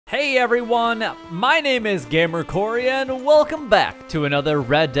Hey everyone, my name is Gamer Corey and welcome back to another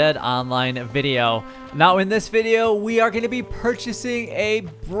Red Dead Online video. Now in this video, we are going to be purchasing a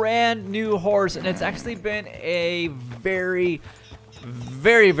brand new horse, and it's actually been a very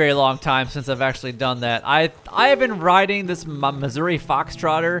long time since I've actually done that. I have been riding this Missouri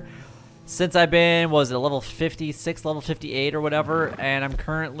Foxtrotter since I've been, was it level 56, level 58 or whatever, and I'm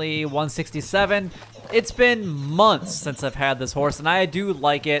currently 167. It's been months since I've had this horse, and I do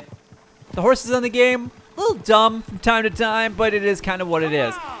like it. The horses in the game, a little dumb from time to time, but it is kind of what it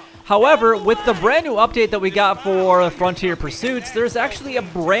is. However, with the brand new update that we got for Frontier Pursuits, there's actually a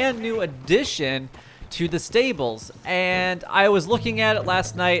brand new addition to the stables, and I was looking at it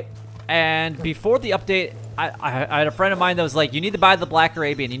last night, and before the update, I had a friend of mine that was like, you need to buy the Black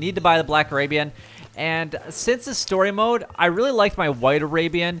Arabian, you need to buy the Black Arabian. And since the story mode, I really liked my White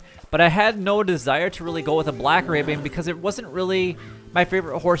Arabian, but I had no desire to really go with a Black Arabian because it wasn't really my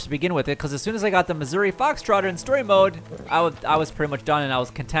favorite horse to begin with. Because as soon as I got the Missouri Foxtrotter in story mode, I was pretty much done and I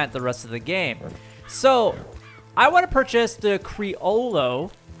was content the rest of the game. So I want to purchase the Criollo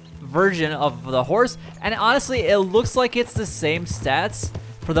version of the horse, and honestly, it looks like it's the same stats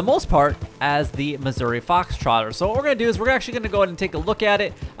for the most part as the Missouri Foxtrotter. So what we're going to do is we're actually going to go ahead and take a look at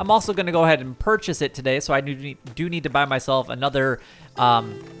it. I'm also going to go ahead and purchase it today, so I do need to buy myself another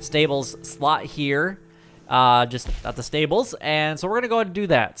stables slot here, just at the stables. And so we're going to go ahead and do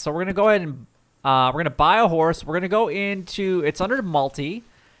that. So we're going to go ahead and we're going to buy a horse. We're going to go into, it's under multi,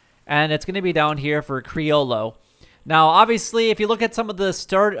 and it's going to be down here for Criollo. Now, obviously, if you look at some of the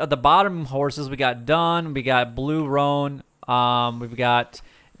start of the bottom horses, we got Dunn, we got Blue Roan, we've got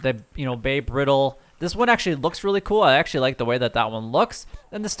the, Bay Brittle. This one actually looks really cool. I actually like the way that one looks.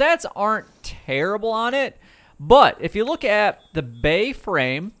 And the stats aren't terrible on it. But if you look at the Bay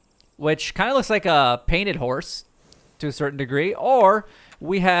frame, which kind of looks like a painted horse to a certain degree, or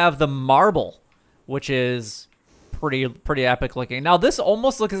we have the Marble, which is pretty epic looking. Now, this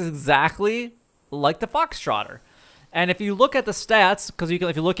almost looks exactly like the Foxtrotter. And if you look at the stats, because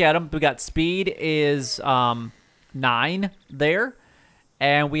if you look at them, we got speed is 9 there.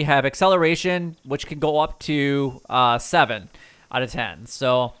 And we have acceleration, which can go up to 7 out of 10.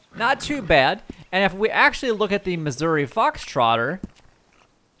 So not too bad. And if we actually look at the Missouri Foxtrotter,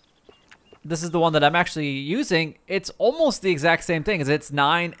 this is the one that I'm actually using. It's almost the exact same thing. It's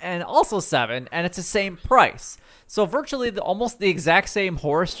 9 and also 7, and it's the same price. So virtually almost the exact same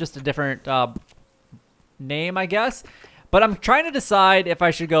horse, just a different name, I guess. But I'm trying to decide if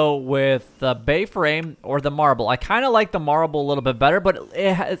I should go with the Bay frame or the Marble. I kind of like the Marble a little bit better, but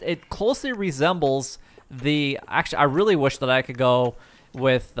it closely resembles the... Actually, I really wish that I could go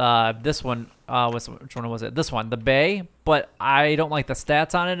with this one. Which one was it? This one, the Bay. But I don't like the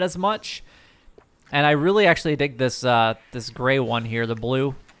stats on it as much. And I really actually dig this this gray one here, the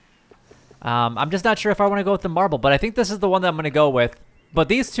blue. I'm just not sure if I want to go with the Marble, but I think this is the one that I'm going to go with. But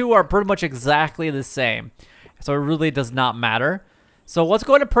these two are pretty much exactly the same. So it really does not matter. So let's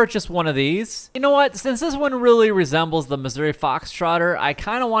go ahead and purchase one of these. You know what? Since this one really resembles the Missouri Foxtrotter, I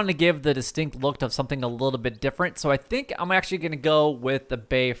kind of want to give the distinct look of something a little bit different. So I think I'm actually going to go with the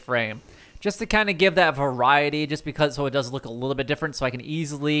Bay frame. Just to kind of give that variety, just because so it does look a little bit different, so I can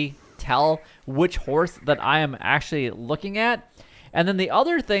easily tell which horse that I am actually looking at. And then the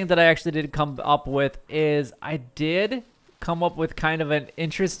other thing that I actually did come up with is I did come up with kind of an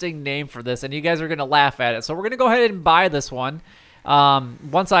interesting name for this, and you guys are going to laugh at it. So we're going to go ahead and buy this one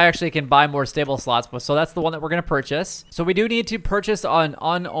once I actually can buy more stable slots. So that's the one that we're going to purchase. So we do need to purchase an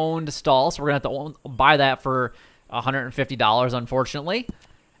unowned stall, so we're going to have to buy that for $150, unfortunately.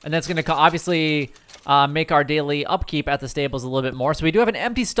 And that's going to obviously make our daily upkeep at the stables a little bit more. So we do have an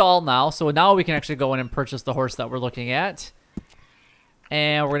empty stall now, so now we can actually go in and purchase the horse that we're looking at.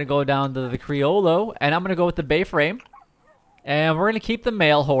 And we're going to go down to the Criollo, and I'm going to go with the Bay frame. And we're going to keep the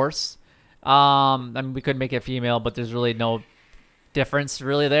male horse. I mean, we could make it female, but there's really no difference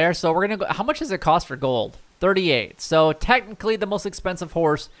really there. So we're going to go... How much does it cost for gold? 38. So technically the most expensive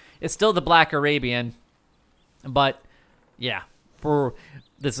horse is still the Black Arabian. But, yeah.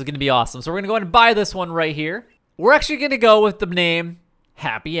 This is going to be awesome. So we're going to go ahead and buy this one right here. We're actually going to go with the name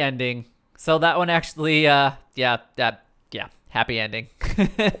Happy Ending. So that one actually, yeah, happy ending.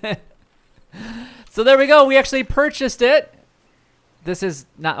 So there we go. We actually purchased it. This is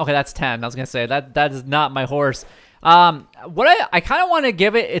not, okay, that's 10. I was going to say, that is not my horse. What I kind of want to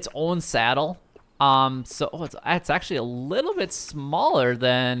give it its own saddle. So it's actually a little bit smaller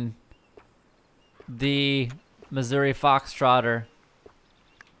than the Missouri Foxtrotter.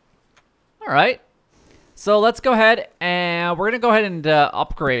 All right. So let's go ahead and we're going to go ahead and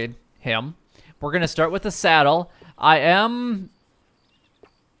upgrade him. We're going to start with the saddle. I am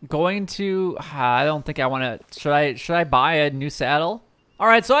going to, I don't think I want to, should I buy a new saddle? All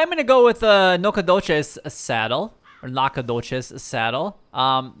right, so I'm going to go with Nakadoche's saddle, or Nakadoche's saddle.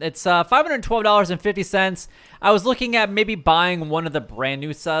 It's $512.50. I was looking at maybe buying one of the brand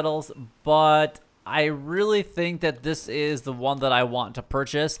new saddles, but I really think that this is the one that I want to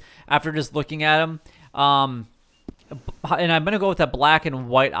purchase after just looking at them. And I'm going to go with a black and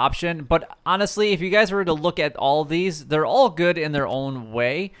white option. But honestly, if you guys were to look at all of these, they're all good in their own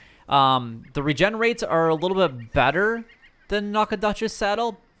way. The regen rates are a little bit better than Nakadoche's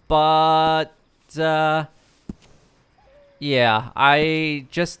saddle. But, yeah, the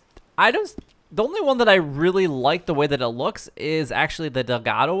only one that I really like the way that it looks is actually the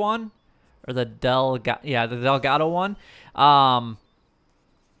Delgado one. Or the Delgado one. But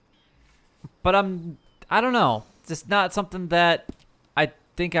I don't know. It's just not something that I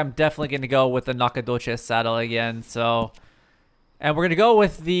think I'm definitely going to go with the Nakadoche saddle again. So, and we're going to go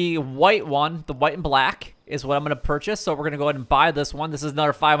with the white one. The white and black is what I'm going to purchase. So we're going to go ahead and buy this one. This is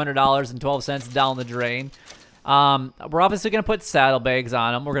another $500.12 down the drain. We're obviously going to put saddlebags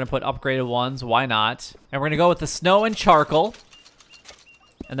on them. We're going to put upgraded ones. Why not? And we're going to go with the snow and charcoal.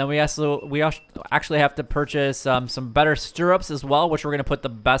 And then we actually have to purchase some better stirrups as well, which we're going to put the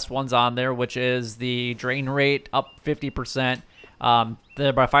best ones on there, which is the drain rate up 50%.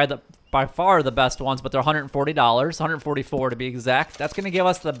 They're by far the best ones, but they're $140, $144 to be exact. That's going to give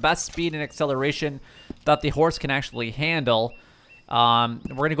us the best speed and acceleration that the horse can actually handle. We're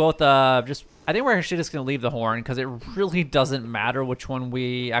going to go with I think we're actually just going to leave the horn because it really doesn't matter which one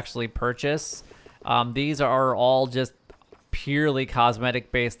we actually purchase. These are all just purely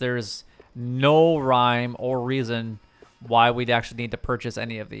cosmetic based. There's no rhyme or reason why we'd actually need to purchase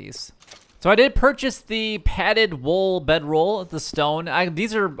any of these. So I did purchase the padded wool bedroll, the stone.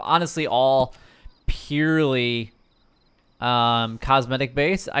 These are honestly all purely cosmetic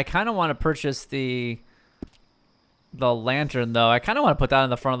based. I kind of want to purchase the lantern though. I kind of want to put that on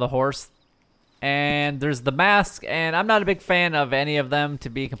the front of the horse. And there's the mask, and I'm not a big fan of any of them, to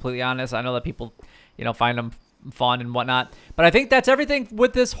be completely honest. I know that people, find them fun and whatnot, but I think that's everything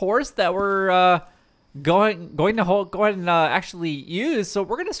with this horse that we're going to go ahead and actually use. So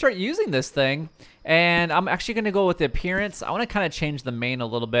we're going to start using this thing, and I'm actually going to go with the appearance. I want to kind of change the mane a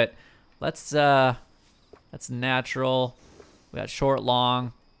little bit. That's natural. We got short,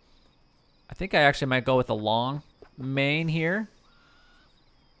 long. I think I actually might go with a long mane here.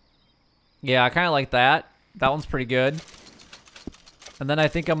 Yeah, I kind of like that. That one's pretty good. And then I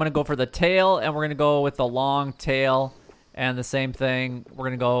think I'm going to go for the tail, and we're going to go with the long tail. And the same thing, we're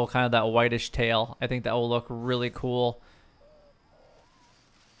going to go kind of that whitish tail. I think that will look really cool.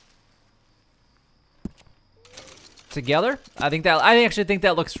 Together, I actually think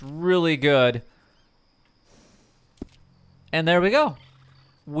that looks really good. And there we go.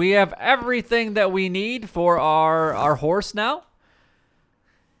 We have everything that we need for our horse now.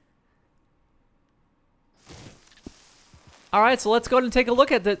 All right, so let's go ahead and take a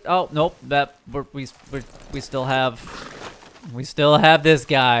look at the. Oh nope, we still have this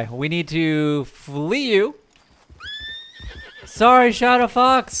guy. We need to flee you. Sorry, Shadow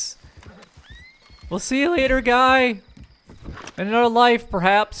Fox. We'll see you later, guy. In another life,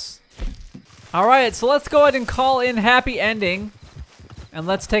 perhaps. All right, so let's go ahead and call in happy ending, and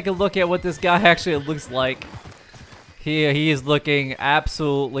let's take a look at what this guy actually looks like. He is looking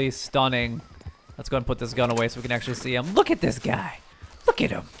absolutely stunning. Let's go ahead and put this gun away so we can actually see him. Look at this guy. Look at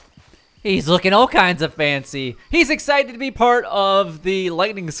him. He's looking all kinds of fancy. He's excited to be part of the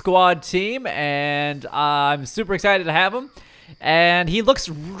Lightning Squad team, and I'm super excited to have him. And he looks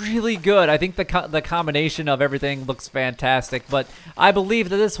really good. I think the combination of everything looks fantastic. But I believe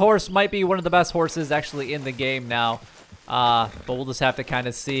that this horse might be one of the best horses actually in the game now. But we'll just have to kind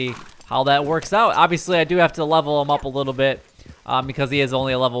of see how that works out. Obviously, I do have to level him up a little bit. Because he is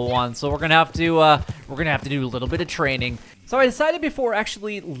only a level 1, so we're gonna have to do a little bit of training. So I decided before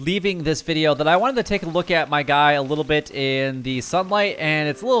actually leaving this video that I wanted to take a look at my guy a little bit in the sunlight, and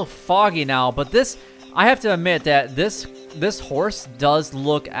it's a little foggy now. But I have to admit that this horse does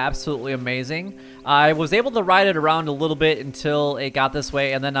look absolutely amazing. I was able to ride it around a little bit until it got this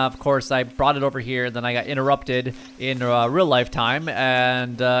way, and then of course I brought it over here, and then I got interrupted in real life time,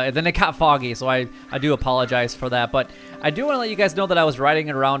 and then it got foggy, so I do apologize for that. But I do want to let you guys know that I was riding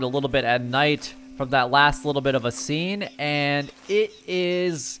it around a little bit at night from that last little bit of a scene, and it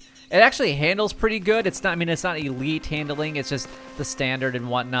actually handles pretty good. It's not elite handling, it's just the standard and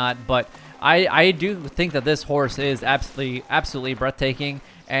whatnot, but I do think that this horse is absolutely breathtaking.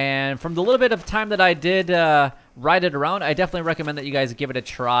 And from the little bit of time that I did ride it around, I definitely recommend that you guys give it a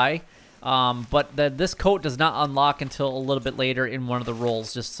try. But this coat does not unlock until a little bit later in one of the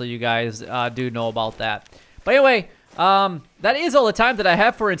rolls, just so you guys do know about that. But anyway, that is all the time that I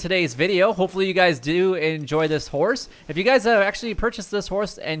have for in today's video. Hopefully you guys do enjoy this horse. If you guys have actually purchased this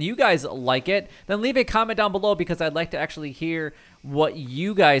horse and you guys like it, then leave a comment down below, because I'd like to actually hear what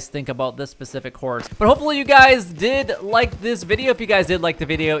you guys think about this specific horse. But hopefully you guys did like this video. If you guys did like the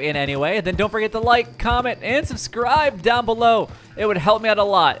video in any way, then don't forget to like, comment, and subscribe down below. It would help me out a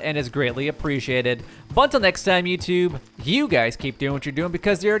lot and is greatly appreciated. But until next time, YouTube, you guys keep doing what you're doing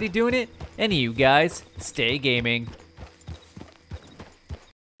because you're already doing it, and you guys stay gaming.